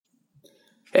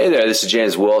Hey there, this is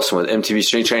James Wilson with MTB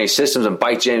Strength Training Systems and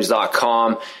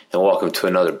BikeJames.com, and welcome to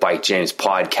another Bike James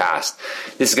podcast.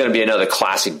 This is going to be another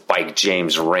classic Bike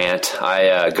James rant.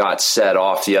 I got set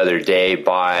off the other day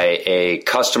by a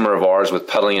customer of ours with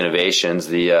Pedaling Innovations,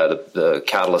 the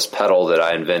Catalyst pedal that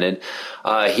I invented.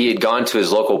 He had gone to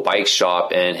his local bike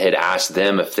shop and had asked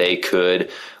them if they could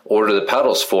order the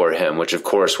pedals for him, which of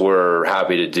course we're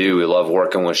happy to do. We love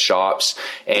working with shops,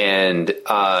 and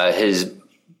his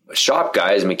shop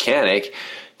guy, his mechanic,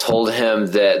 told him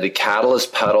that the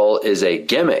Catalyst pedal is a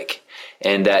gimmick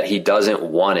and that he doesn't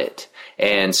want it.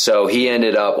 And so he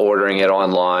ended up ordering it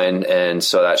online, and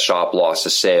so that shop lost a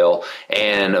sale.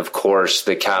 And of course,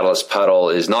 the Catalyst pedal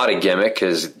is not a gimmick,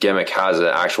 because gimmick has an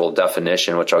actual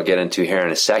definition, which I'll get into here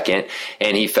in a second.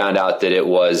 And he found out that it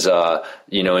was,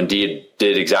 indeed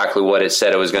did exactly what it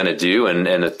said it was going to do,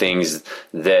 and the things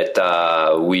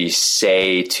that we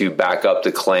say to back up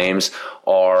the claims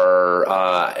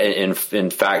are in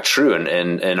fact true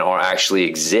and are actually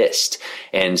exist.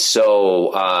 And so,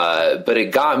 but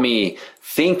it got me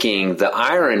thinking the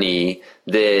irony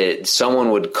that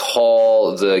someone would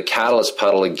call the Catalyst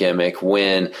pedal a gimmick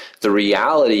when the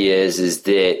reality is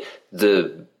that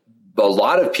a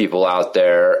lot of people out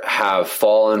there have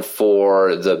fallen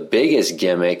for the biggest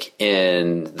gimmick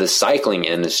in the cycling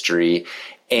industry,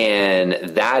 and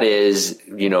that is,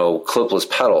 clipless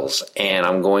pedals. And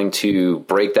I'm going to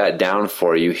break that down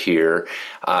for you here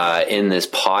in this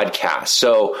podcast.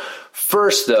 So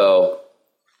first, though,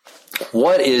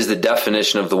 what is the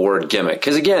definition of the word gimmick?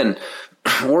 Because again,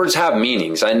 words have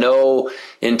meanings. I know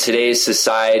in today's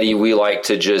society, we like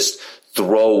to just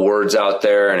throw words out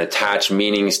there and attach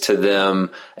meanings to them,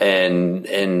 but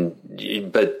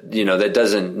that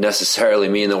doesn't necessarily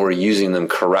mean that we're using them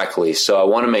correctly. So I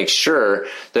want to make sure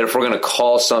that if we're going to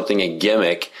call something a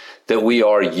gimmick, that we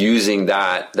are using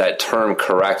that term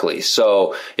correctly.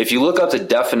 So if you look up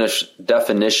the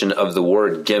definition of the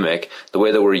word gimmick, the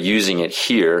way that we're using it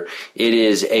here, it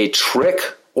is a trick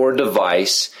or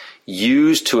device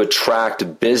used to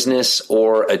attract business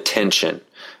or attention.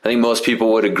 I think most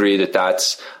people would agree that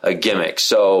that's a gimmick.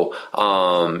 So,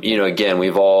 again,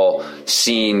 we've all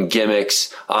seen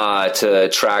gimmicks to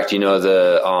attract,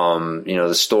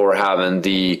 the store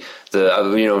having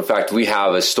in fact, we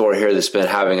have a store here that's been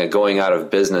having a going out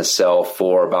of business sale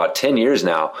for about 10 years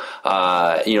now.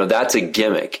 That's a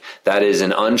gimmick. That is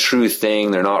an untrue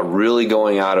thing. They're not really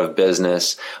going out of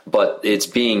business, but it's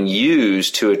being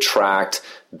used to attract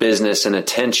business and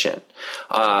attention.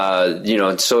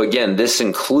 So again, this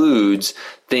includes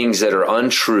things that are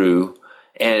untrue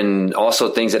and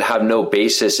also things that have no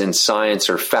basis in science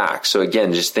or facts. So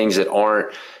again, just things that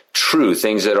aren't true,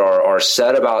 things that are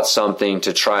said about something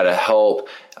to try to help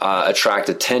attract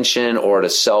attention or to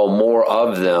sell more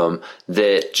of them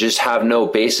that just have no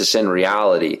basis in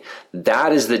reality.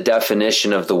 That is the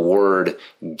definition of the word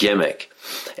gimmick.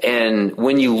 And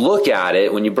when you look at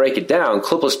it, when you break it down,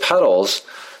 clipless pedals,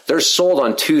 they're sold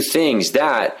on two things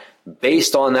that,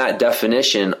 based on that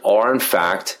definition, are in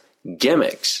fact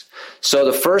gimmicks. So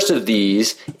the first of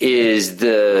these is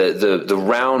the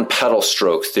round pedal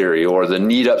stroke theory, or the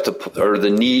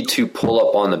need to pull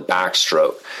up on the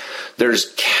backstroke.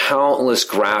 There's countless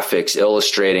graphics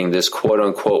illustrating this quote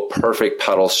unquote perfect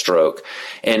pedal stroke,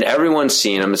 and everyone's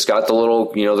seen them. It's got the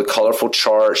little, the colorful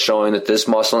chart showing that this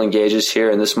muscle engages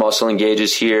here and this muscle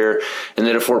engages here, and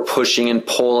that if we're pushing and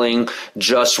pulling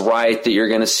just right, that you're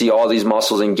going to see all these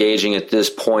muscles engaging at this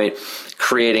point,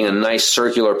 creating a nice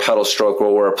circular pedal stroke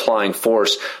where we're applying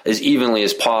force as evenly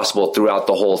as possible throughout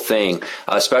the whole thing,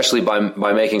 especially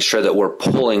by making sure that we're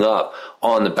pulling up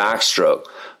on the backstroke.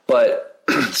 But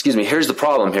excuse me, here's the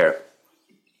problem here.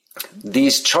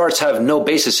 These charts have no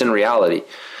basis in reality.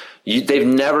 They've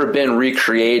never been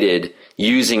recreated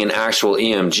using an actual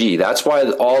EMG. That's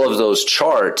why all of those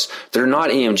charts, they're not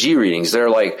EMG readings. They're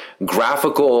like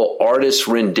graphical artist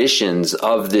renditions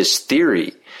of this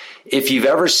theory. If you've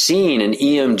ever seen an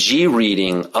EMG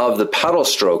reading of the pedal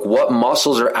stroke, what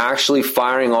muscles are actually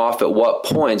firing off at what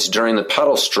points during the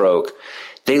pedal stroke,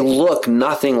 they look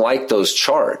nothing like those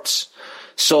charts.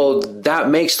 So that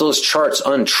makes those charts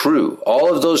untrue.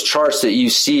 All of those charts that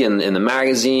you see in the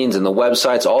magazines and the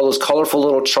websites, all those colorful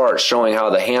little charts showing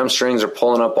how the hamstrings are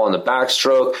pulling up on the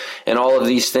backstroke and all of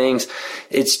these things,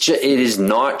 it is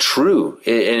not true.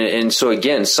 And so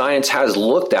again, science has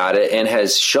looked at it and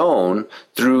has shown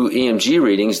through EMG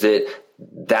readings that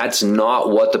that's not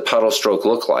what the pedal stroke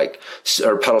looks like.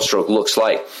 So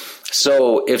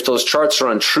if those charts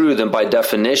are untrue, then by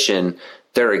definition,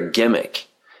 they're a gimmick.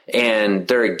 And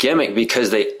they're a gimmick because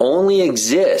they only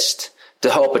exist to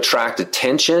help attract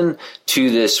attention to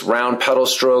this round pedal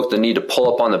stroke, the need to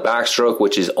pull up on the backstroke,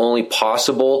 which is only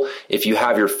possible if you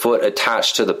have your foot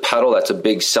attached to the pedal. That's a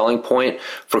big selling point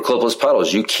for clipless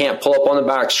pedals. You can't pull up on the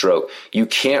backstroke. You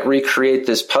can't recreate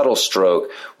this pedal stroke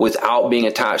without being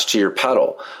attached to your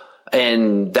pedal.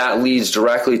 And that leads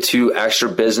directly to extra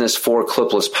business for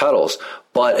clipless pedals.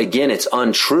 But again, it's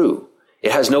untrue.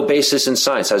 It has no basis in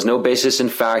science, has no basis in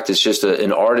fact. It's just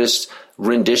an artist's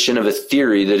rendition of a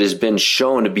theory that has been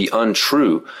shown to be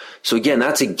untrue. So again,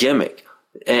 that's a gimmick.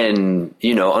 And,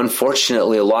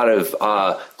 unfortunately, a lot of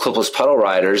clipless pedal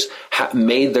riders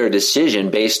made their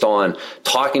decision based on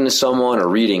talking to someone or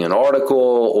reading an article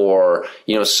or,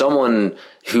 someone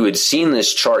who had seen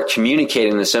this chart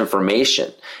communicating this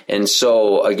information. And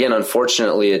so, again,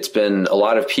 unfortunately, it's been a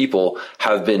lot of people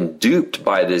have been duped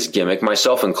by this gimmick,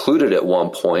 myself included at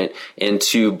one point,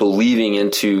 into believing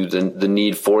into the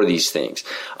need for these things.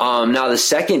 Now, the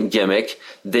second gimmick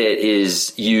that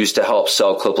is used to help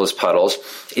sell clipless pedals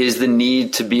is the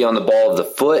need to be on the ball of the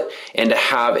foot and to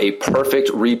have a perfect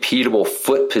repeatable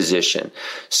foot position.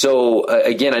 So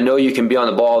again, I know you can be on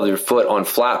the ball of your foot on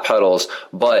flat pedals,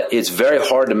 but it's very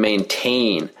hard to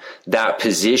maintain that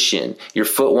position. Your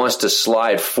foot wants to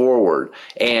slide forward.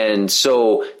 And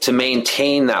so to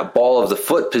maintain that ball of the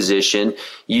foot position,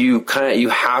 you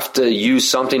have to use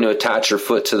something to attach your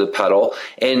foot to the pedal.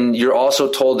 And you're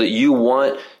also told that you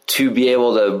want to be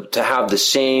able to have the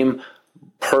same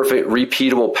perfect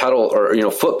repeatable pedal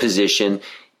or foot position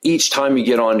each time you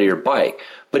get onto your bike.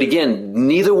 But again,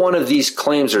 neither one of these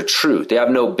claims are true. They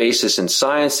have no basis in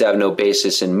science. They have no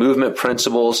basis in movement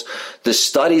principles. The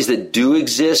studies that do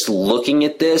exist looking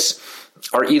at this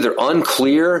are either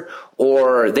unclear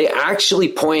or they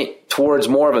actually point towards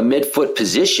more of a midfoot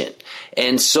position.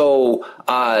 And so,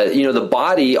 the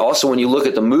body also, when you look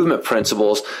at the movement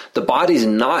principles, the body's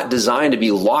not designed to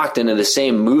be locked into the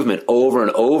same movement over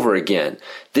and over again.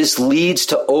 This leads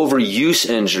to overuse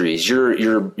injuries.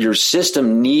 Your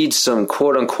system needs some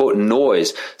quote unquote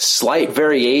noise, slight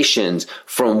variations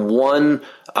from one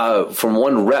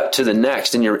rep to the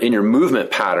next in your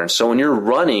movement pattern. So when you're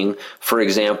running, for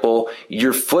example,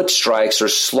 your foot strikes are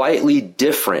slightly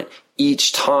different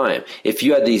each time. If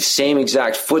you had the same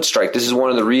exact foot strike, this is one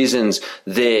of the reasons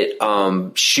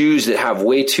that shoes that have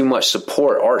way too much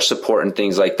support, arch support and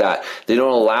things like that, they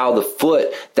don't allow the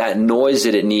foot that noise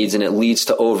that it needs, and it leads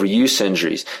to overuse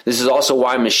injuries. This is also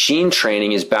why machine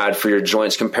training is bad for your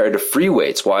joints compared to free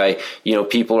weights, why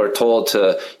people are told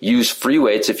to use free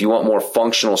weights if you want more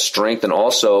functional strength and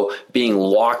also being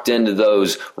locked into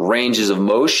those ranges of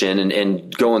motion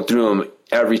and going through them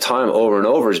every time over and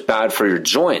over is bad for your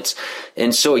joints.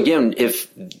 And so again,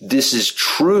 if this is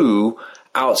true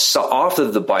off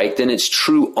of the bike, then it's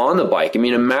true on the bike. I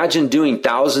mean, imagine doing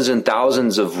thousands and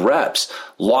thousands of reps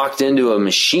locked into a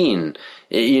machine.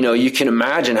 You can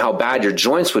imagine how bad your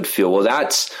joints would feel. Well,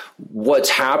 that's what's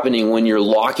happening when you're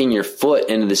locking your foot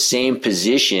into the same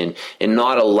position and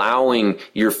not allowing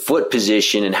your foot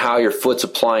position and how your foot's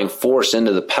applying force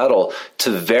into the pedal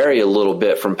to vary a little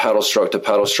bit from pedal stroke to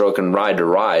pedal stroke and ride to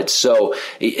ride. So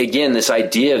again, this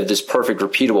idea of this perfect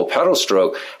repeatable pedal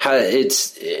stroke,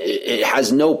 it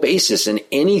has no basis in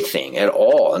anything at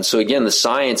all. And so again, the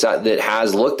science that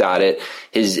has looked at it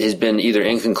has been either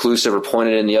inconclusive or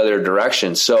pointed in the other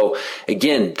direction. So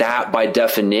again, that by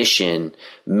definition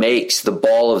makes the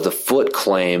ball of the foot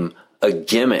claim a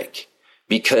gimmick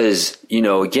because,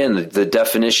 again, the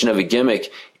definition of a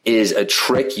gimmick is a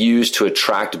trick used to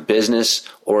attract business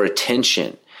or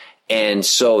attention. And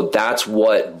so that's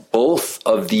what both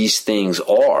of these things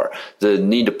are. The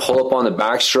need to pull up on the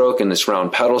backstroke and this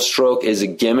round pedal stroke is a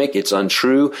gimmick. It's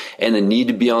untrue. And the need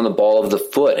to be on the ball of the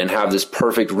foot and have this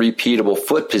perfect repeatable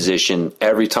foot position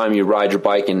every time you ride your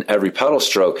bike in every pedal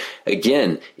stroke,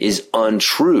 again, is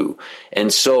untrue.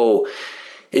 And so,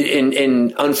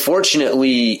 and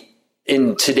unfortunately,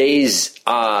 in today's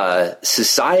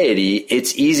society,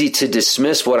 it's easy to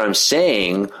dismiss what I'm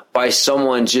saying by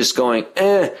someone just going,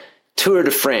 Tour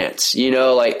de France,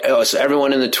 so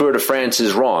everyone in the Tour de France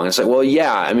is wrong. It's like, well,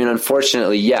 yeah, I mean,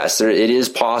 unfortunately, yes, it is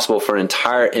possible for an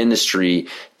entire industry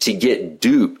to get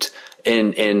duped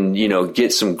and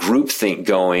get some groupthink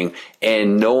going,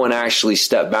 and no one actually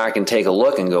step back and take a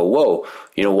look and go, whoa,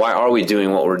 why are we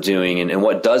doing what we're doing? And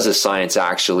what does the science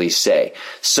actually say?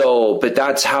 So, but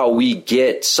that's how we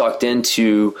get sucked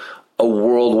into a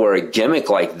world where a gimmick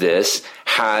like this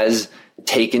has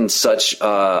taken such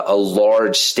a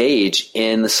large stage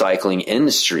in the cycling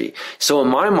industry. So in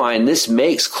my mind, this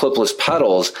makes clipless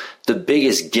pedals the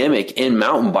biggest gimmick in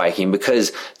mountain biking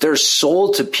because they're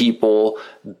sold to people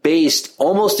based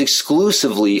almost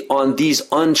exclusively on these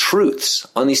untruths,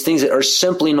 on these things that are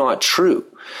simply not true.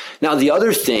 Now, the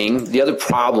other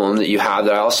problem that you have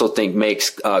that I also think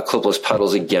makes clipless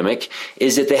pedals a gimmick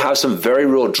is that they have some very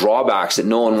real drawbacks that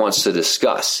no one wants to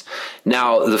discuss.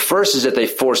 Now, the first is that they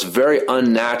force very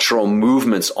unnatural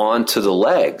movements onto the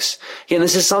legs. Again,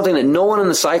 this is something that no one in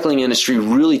the cycling industry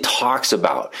really talks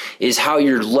about, is how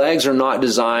your legs are not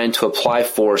designed to apply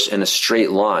force in a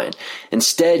straight line.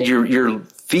 Instead, your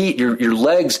feet, your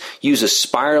legs use a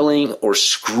spiraling or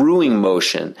screwing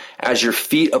motion as your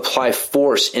feet apply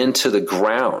force into the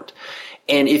ground.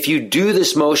 And if you do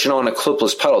this motion on a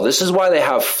clipless pedal, this is why they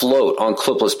have float on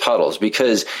clipless pedals,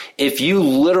 because if you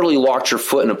literally locked your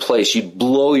foot in a place, you'd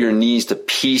blow your knees to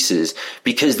pieces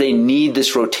because they need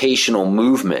this rotational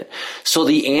movement. So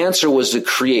the answer was to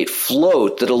create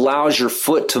float that allows your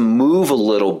foot to move a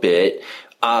little bit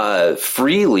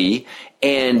freely,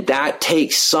 and that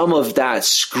takes some of that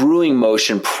screwing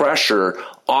motion pressure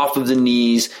off of the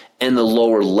knees and the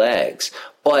lower legs.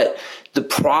 But the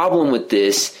problem with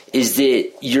this is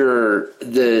that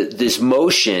this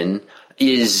motion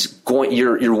is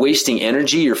you're wasting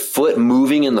energy. Your foot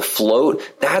moving in the float,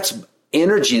 that's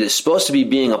energy that's supposed to be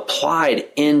being applied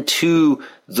into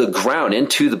the ground,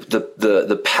 into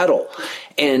the pedal.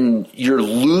 And you're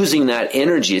losing that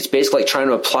energy. It's basically like trying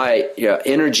to apply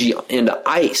energy into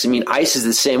ice. I mean, ice is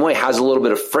the same way. It has a little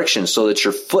bit of friction so that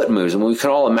your foot moves. And we can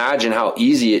all imagine how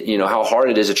how hard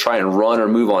it is to try and run or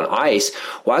move on ice.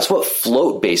 Well, that's what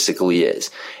float basically is.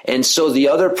 And so the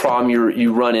other problem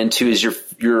you run into is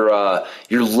your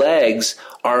legs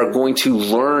are going to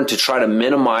learn to try to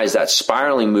minimize that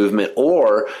spiraling movement,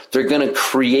 or they're going to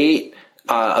create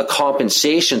a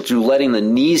compensation through letting the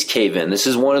knees cave in. This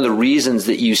is one of the reasons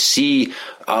that you see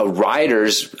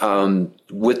riders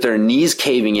with their knees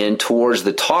caving in towards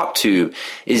the top tube,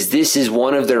 is this is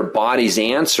one of their body's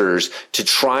answers to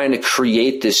trying to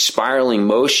create this spiraling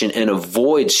motion and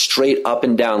avoid straight up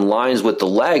and down lines with the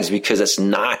legs, because that's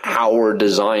not how we're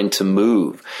designed to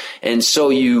move. And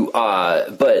so again,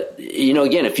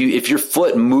 if your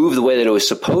foot moved the way that it was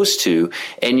supposed to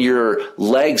and your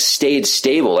legs stayed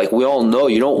stable, like we all know,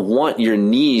 you don't want your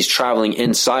knees traveling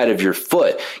inside of your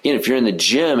foot. Again, if you're in the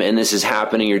gym and this is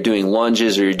happening, you're doing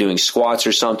lunges or you're doing squats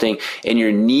or something, and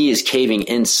your knee is caving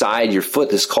inside your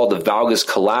foot. This is called the valgus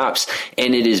collapse,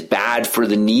 and it is bad for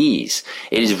the knees.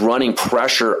 It is running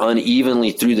pressure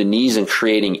unevenly through the knees and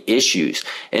creating issues.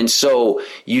 And so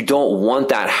you don't want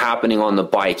that happening on the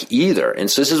bike either. And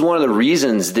so this is one of the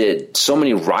reasons that so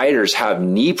many riders have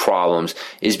knee problems,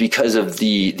 is because of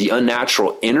the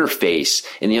unnatural interface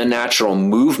and the unnatural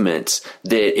movements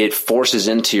that it forces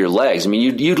into your legs. I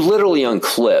mean, you'd literally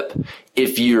unclip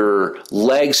if your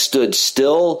legs stood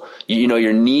still,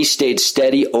 your knee stayed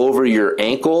steady over your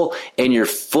ankle, and your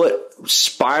foot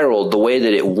spiraled the way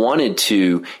that it wanted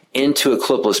to into a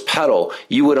clipless pedal,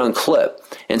 you would unclip.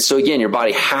 And so again, your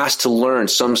body has to learn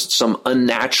some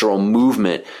unnatural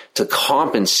movement to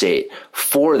compensate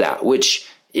for that, which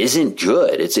isn't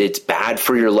good. It's bad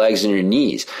for your legs and your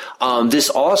knees. This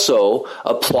also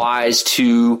applies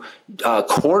to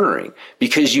cornering,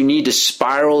 because you need to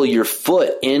spiral your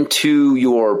foot into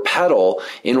your pedal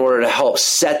in order to help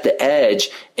set the edge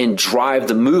and drive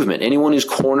the movement. Anyone who's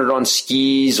cornered on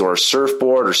skis or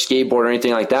surfboard or skateboard or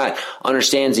anything like that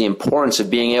understands the importance of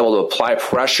being able to apply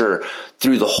pressure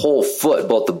through the whole foot,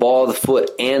 both the ball of the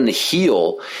foot and the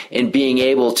heel, and being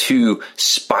able to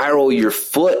spiral your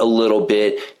foot a little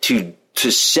bit to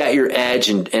set your edge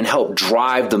and help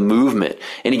drive the movement.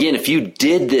 And again, if you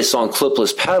did this on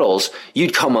clipless pedals,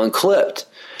 you'd come unclipped.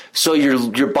 So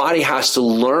your body has to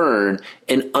learn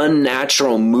an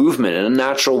unnatural movement, an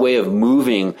unnatural way of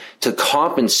moving to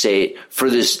compensate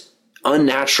for this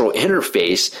unnatural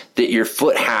interface that your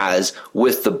foot has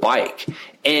with the bike.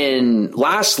 And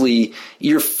lastly,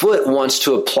 your foot wants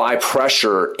to apply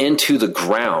pressure into the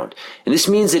ground. And this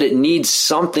means that it needs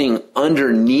something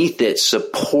underneath it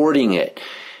supporting it.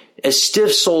 A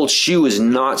stiff-soled shoe is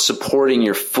not supporting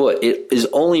your foot. It is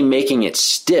only making it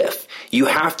stiff. You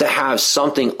have to have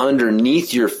something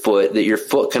underneath your foot that your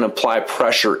foot can apply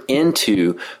pressure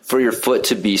into for your foot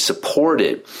to be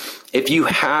supported. If you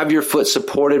have your foot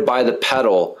supported by the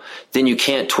pedal, then you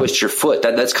can't twist your foot.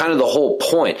 That's kind of the whole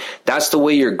point. That's the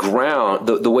way your ground,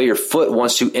 the way your foot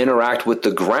wants to interact with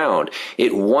the ground.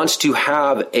 It wants to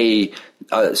have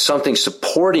something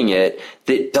supporting it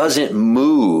that doesn't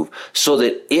move, so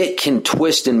that it can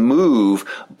twist and move,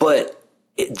 but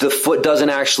the foot doesn't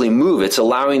actually move. It's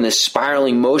allowing this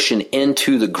spiraling motion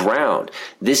into the ground.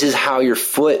 This is how your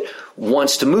foot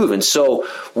wants to move. And so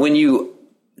when you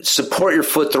support your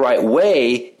foot the right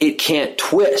way, it can't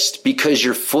twist because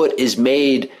your foot is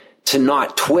made to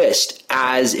not twist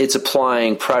as it's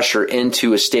applying pressure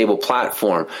into a stable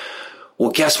platform.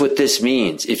 Well, guess what this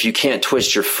means? If you can't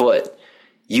twist your foot,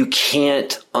 you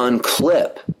can't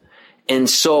unclip. And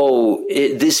so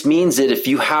this means that if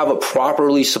you have a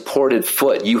properly supported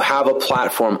foot, you have a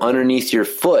platform underneath your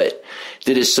foot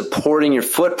that is supporting your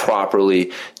foot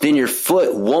properly, then your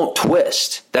foot won't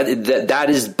twist. That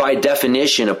is by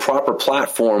definition, a proper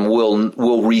platform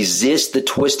will resist the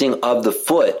twisting of the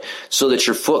foot so that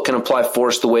your foot can apply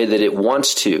force the way that it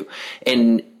wants to.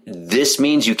 And this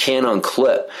means you can't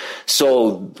unclip.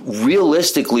 So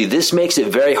realistically, this makes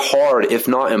it very hard, if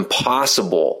not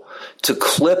impossible, to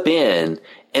clip in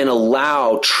and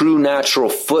allow true natural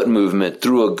foot movement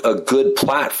through a good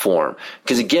platform.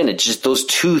 Because again, it's just those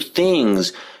two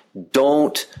things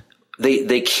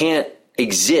they can't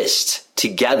exist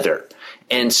together.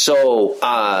 And so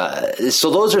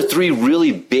those are three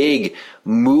really big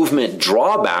movement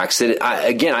drawbacks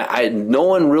that no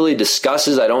one really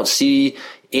discusses. I don't see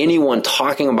anyone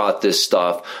talking about this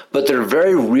stuff, but they're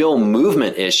very real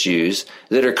movement issues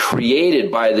that are created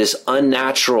by this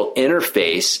unnatural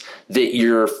interface that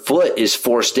your foot is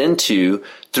forced into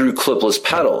through clipless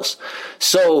pedals.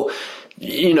 So,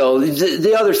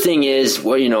 the other thing is,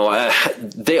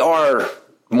 they are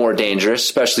more dangerous,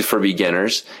 especially for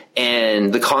beginners,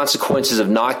 and the consequences of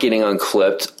not getting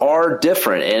unclipped are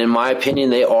different. And in my opinion,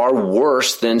 they are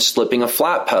worse than slipping a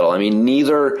flat pedal. I mean,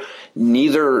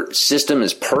 neither system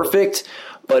is perfect,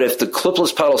 but if the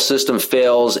clipless pedal system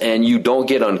fails and you don't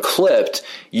get unclipped,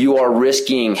 you are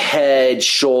risking head,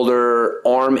 shoulder,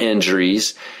 arm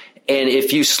injuries. And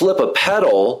if you slip a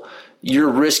pedal, you're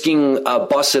risking a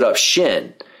busted up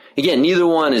shin. Again, neither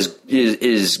one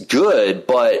is good,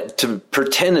 but to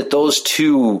pretend that those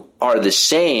two are the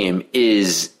same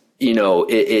is,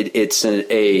 it's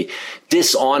a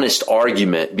dishonest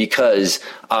argument, because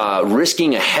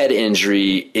risking a head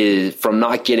injury from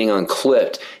not getting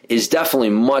unclipped is definitely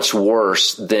much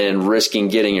worse than risking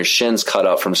getting your shins cut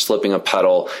up from slipping a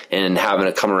pedal and having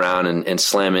it come around and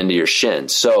slam into your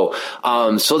shins. So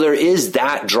there is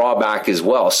that drawback as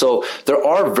well. So there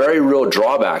are very real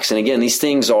drawbacks. And again, these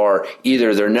things are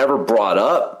either they're never brought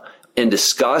up and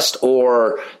discussed,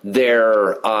 or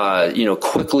they're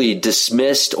quickly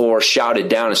dismissed or shouted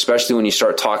down, especially when you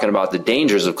start talking about the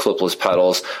dangers of clipless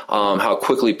pedals, how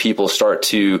quickly people start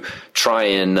to try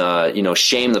and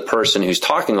shame the person who's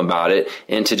talking about it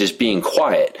into just being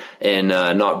quiet and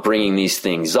not bringing these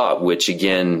things up, which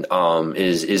again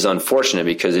is unfortunate,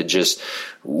 because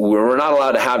we're not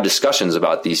allowed to have discussions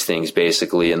about these things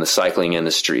basically in the cycling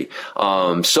industry.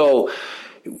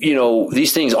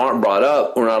 These things aren't brought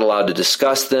up. We're not allowed to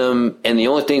discuss them. And the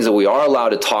only things that we are allowed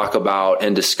to talk about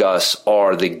and discuss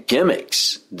are the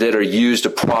gimmicks that are used to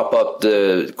prop up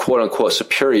the quote unquote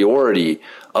superiority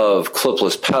of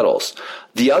clipless pedals.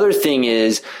 The other thing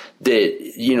is that,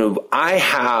 I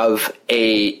have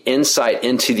a insight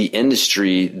into the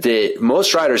industry that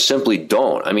most riders simply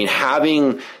don't. I mean,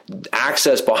 having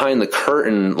access behind the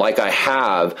curtain like I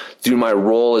have through my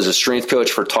role as a strength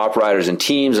coach for top riders and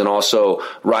teams, and also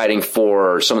writing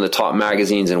for some of the top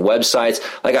magazines and websites.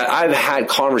 Like I've had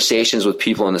conversations with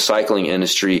people in the cycling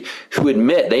industry who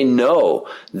admit they know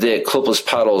that clipless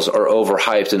pedals are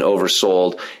overhyped and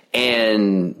oversold.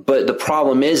 But the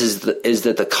problem is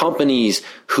that the companies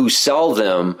who sell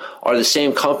them are the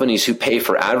same companies who pay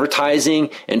for advertising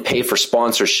and pay for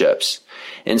sponsorships.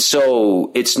 And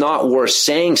so it's not worth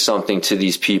saying something to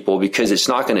these people, because it's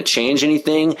not going to change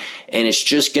anything, and it's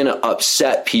just going to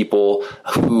upset people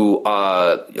who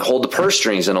hold the purse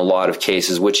strings in a lot of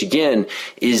cases, which again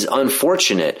is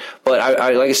unfortunate. But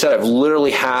I like I said, I've literally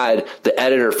had the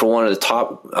editor for one of the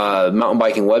top mountain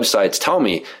biking websites tell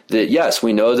me that yes,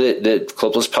 we know that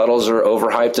clipless pedals are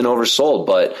overhyped and oversold,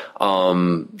 but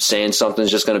saying something's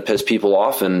just going to piss people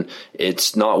off, and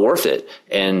it's not worth it.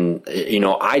 And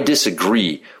I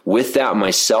disagree with that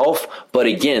myself. But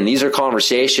again, these are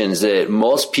conversations that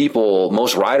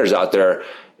most riders out there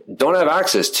don't have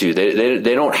access to. They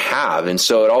don't have. And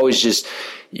so it always just,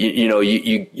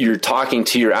 you're talking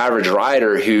to your average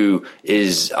rider who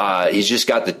is, he's just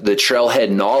got the trailhead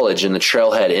knowledge and the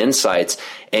trailhead insights,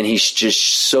 and he's just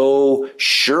so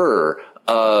sure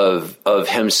of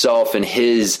himself and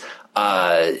his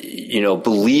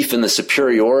belief in the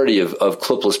superiority of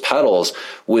clipless pedals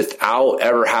without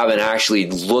ever having actually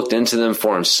looked into them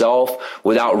for himself,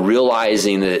 without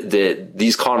realizing that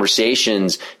these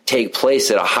conversations take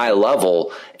place at a high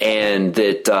level, and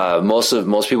that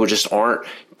most people just aren't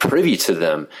privy to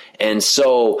them. And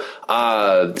so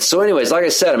anyways, like I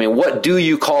said, I mean, what do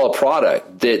you call a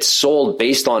product that's sold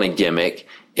based on a gimmick?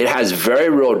 It has very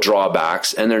real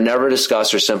drawbacks, and they're never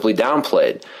discussed or simply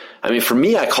downplayed. I mean, for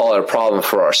me, I call it a problem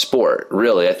for our sport,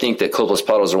 really. I think that clipless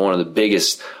pedals are one of the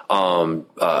biggest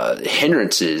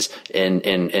hindrances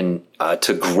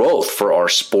to growth for our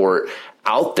sport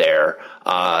out there,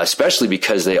 especially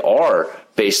because they are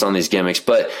based on these gimmicks.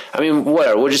 But I mean,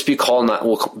 whatever, we'll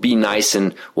be nice,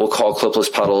 and we'll call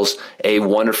clipless pedals a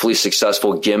wonderfully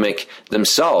successful gimmick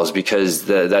themselves, because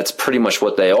that's pretty much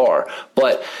what they are.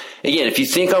 But again, if you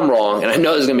think I'm wrong, and I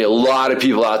know there's going to be a lot of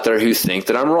people out there who think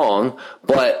that I'm wrong,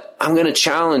 but I'm going to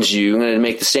challenge you. I'm going to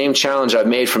make the same challenge I've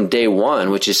made from day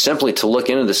one, which is simply to look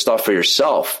into this stuff for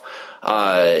yourself.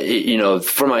 The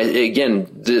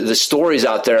stories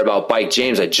out there about Bike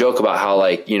James, I joke about how,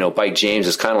 Bike James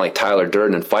is kind of like Tyler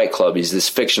Durden in Fight Club. He's this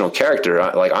fictional character.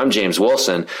 Like, I'm James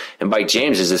Wilson, and Bike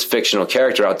James is this fictional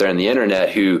character out there in the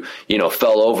internet who,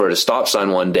 fell over at a stop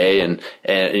sign one day and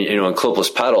in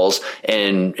clipless pedals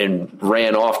and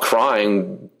ran off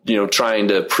crying, trying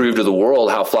to prove to the world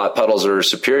how flat pedals are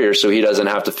superior, so he doesn't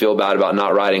have to feel bad about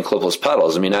not riding clipless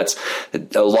pedals. I mean, that's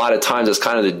a lot of times that's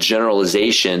kind of the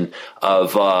generalization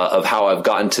of how I've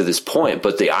gotten to this point.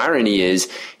 But the irony is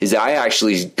that I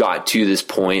actually got to this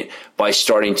point by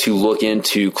starting to look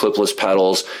into clipless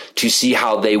pedals to see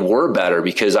how they were better,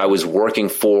 because I was working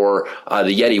for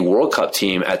the Yeti World Cup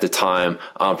team at the time,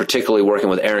 particularly working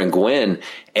with Aaron Gwynn,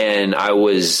 and I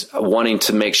was wanting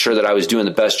to make sure that I was doing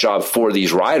the best job for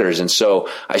these riders. And so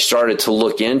I started to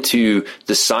look into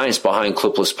the science behind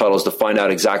clipless pedals to find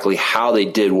out exactly how they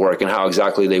did work and how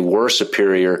exactly they were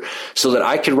superior, so that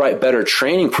I could write better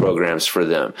training programs for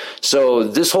them. So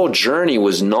this whole journey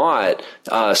was not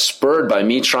spurred by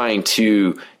me trying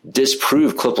to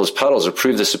disprove clipless pedals or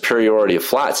prove the superiority of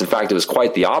flats. In fact, it was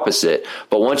quite the opposite.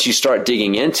 But once you start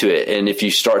digging into it, and if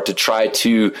you start to try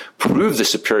to prove the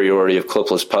superiority of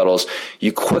clipless pedals,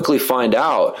 you quickly find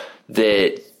out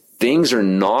that things are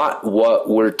not what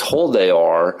we're told they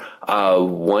are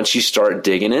once you start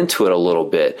digging into it a little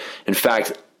bit. In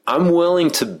fact, I'm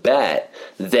willing to bet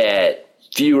that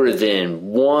fewer than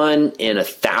 1 in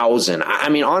 1,000. I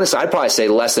mean, honestly, I'd probably say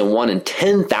less than 1 in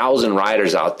 10,000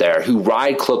 riders out there who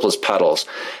ride clipless pedals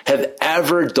have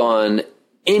ever done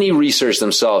any research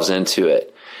themselves into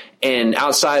it. And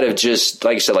outside of just,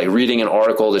 like I said, like reading an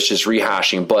article that's just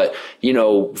rehashing, but,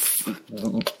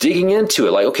 digging into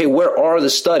it, like, okay, where are the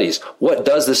studies? What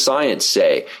does the science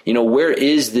say? Where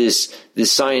is this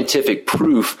scientific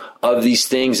proof of these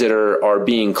things that are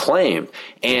being claimed?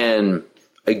 And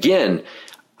again,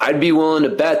 I'd be willing to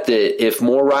bet that if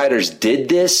more riders did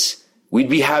this, we'd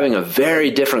be having a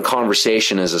very different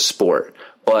conversation as a sport.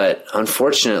 But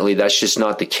unfortunately, that's just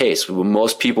not the case.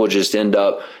 Most people just end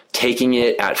up taking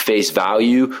it at face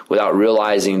value without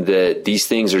realizing that these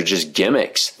things are just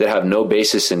gimmicks that have no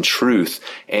basis in truth.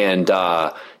 And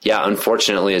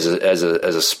unfortunately, as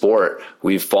a sport,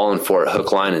 we've fallen for it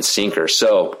hook, line, and sinker.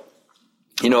 So,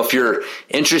 if you're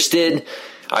interested,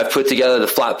 I've put together the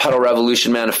Flat Pedal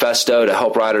Revolution Manifesto to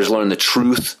help riders learn the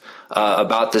truth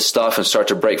about this stuff and start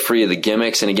to break free of the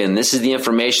gimmicks. And again, this is the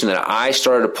information that I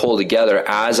started to pull together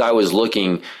as I was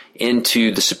looking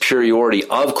into the superiority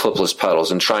of clipless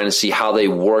pedals and trying to see how they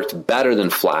worked better than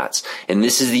flats. And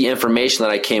this is the information that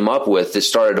I came up with that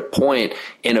started to point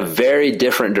in a very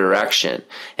different direction.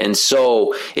 And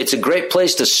so it's a great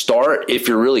place to start if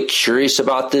you're really curious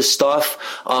about this stuff.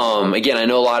 Again, I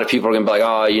know a lot of people are going to be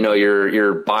like,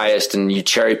 you're biased and you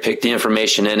cherry pick the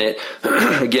information in it.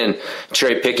 Again,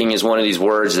 cherry picking is one of these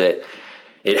words that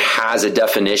it has a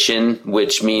definition,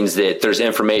 which means that there's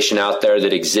information out there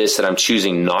that exists that I'm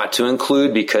choosing not to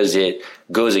include because it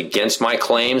goes against my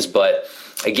claims. But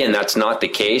again, that's not the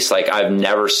case. Like, I've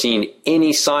never seen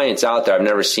any science out there. I've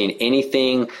never seen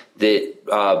anything that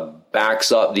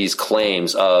backs up these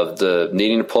claims of the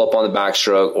needing to pull up on the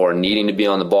backstroke or needing to be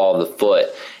on the ball of the foot.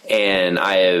 And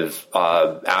I have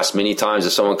asked many times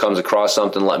if someone comes across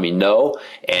something, let me know.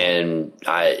 And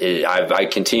I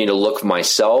continue to look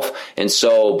myself. And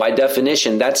so by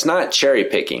definition, that's not cherry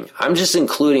picking. I'm just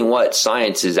including what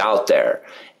science is out there.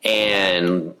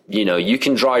 And, you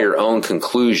can draw your own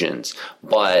conclusions.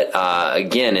 But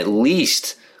again, at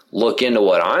least look into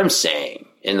what I'm saying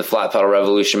in the Flat Pedal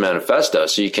Revolution Manifesto,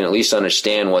 so you can at least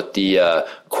understand what the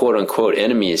quote unquote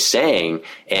enemy is saying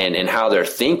and how they're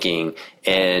thinking,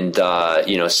 and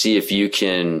see if you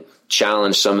can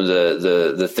challenge some of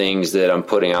the things that I'm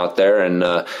putting out there, and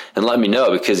let me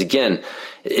know, because again,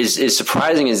 as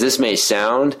surprising as this may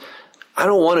sound, I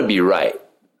don't want to be right.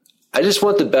 I just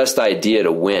want the best idea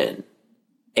to win.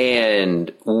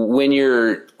 And when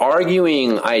you're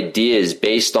arguing ideas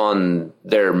based on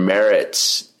their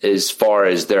merits, as far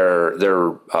as their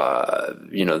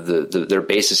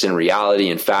basis in reality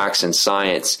and facts and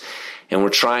science, and we're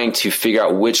trying to figure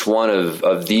out which one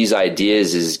of these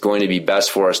ideas is going to be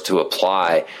best for us to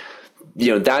apply,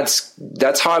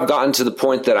 that's how I've gotten to the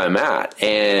point that I'm at.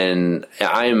 And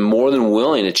I am more than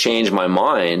willing to change my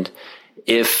mind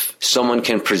if someone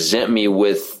can present me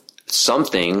with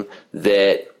something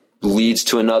that leads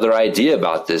to another idea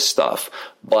about this stuff.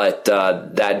 But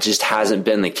that just hasn't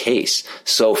been the case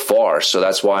so far. So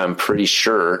that's why I'm pretty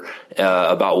sure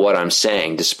about what I'm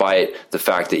saying, despite the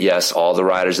fact that, yes, all the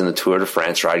riders in the Tour de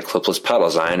France ride clipless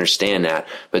pedals. I understand that.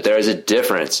 But there is a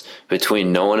difference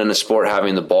between no one in the sport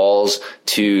having the balls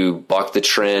to buck the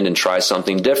trend and try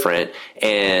something different,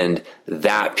 and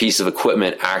that piece of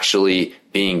equipment actually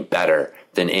being better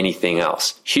than anything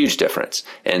else. Huge difference.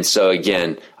 And so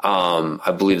again,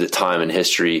 I believe that time and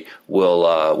history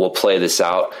will play this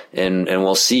out, and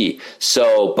we'll see.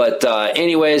 So, but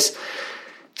anyways,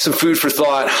 some food for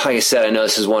thought. Like I said, I know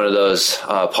this is one of those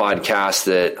podcasts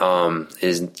that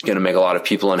is going to make a lot of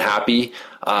people unhappy.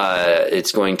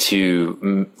 It's going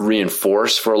to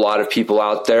reinforce for a lot of people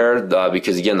out there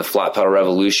because, again, the flat pedal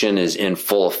revolution is in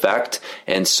full effect.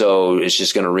 And so it's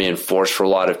just going to reinforce for a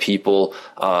lot of people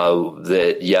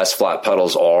that, yes, flat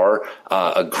pedals are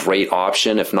a great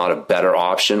option, if not a better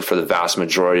option for the vast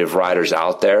majority of riders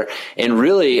out there. And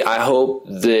really, I hope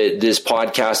that this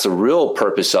podcast, the real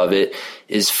purpose of it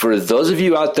is for those of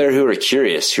you out there who are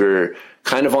curious, who are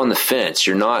kind of on the fence,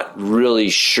 you're not really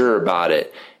sure about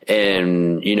it,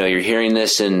 and you're hearing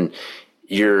this and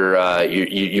you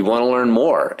want to learn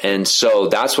more. And so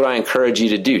that's what I encourage you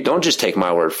to do. Don't just take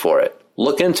my word for it.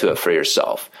 Look into it for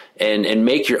yourself and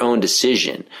make your own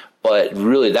decision. But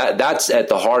really, that's at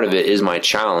the heart of it, is my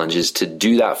challenge, is to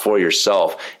do that for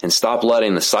yourself and stop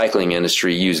letting the cycling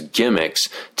industry use gimmicks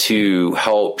to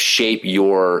help shape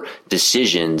your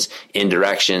decisions in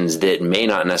directions that may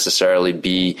not necessarily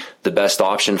be the best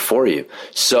option for you.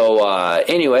 So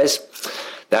anyways,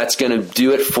 that's going to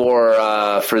do it for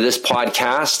this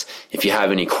podcast. If you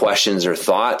have any questions or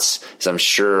thoughts, as I'm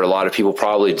sure a lot of people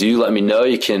probably do, let me know.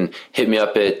 You can hit me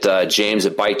up at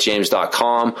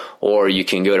james@bikejames.com, or you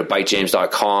can go to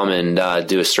bikejames.com and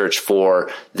do a search for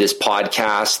this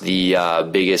podcast, the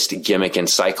biggest gimmick and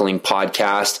cycling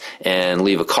podcast, and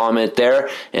leave a comment there,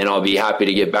 and I'll be happy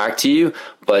to get back to you.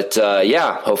 But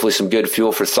hopefully some good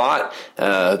fuel for thought.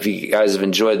 Hope you guys have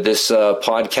enjoyed this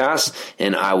podcast,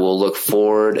 and I will look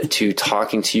forward to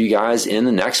talking to you guys in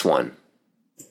the next one.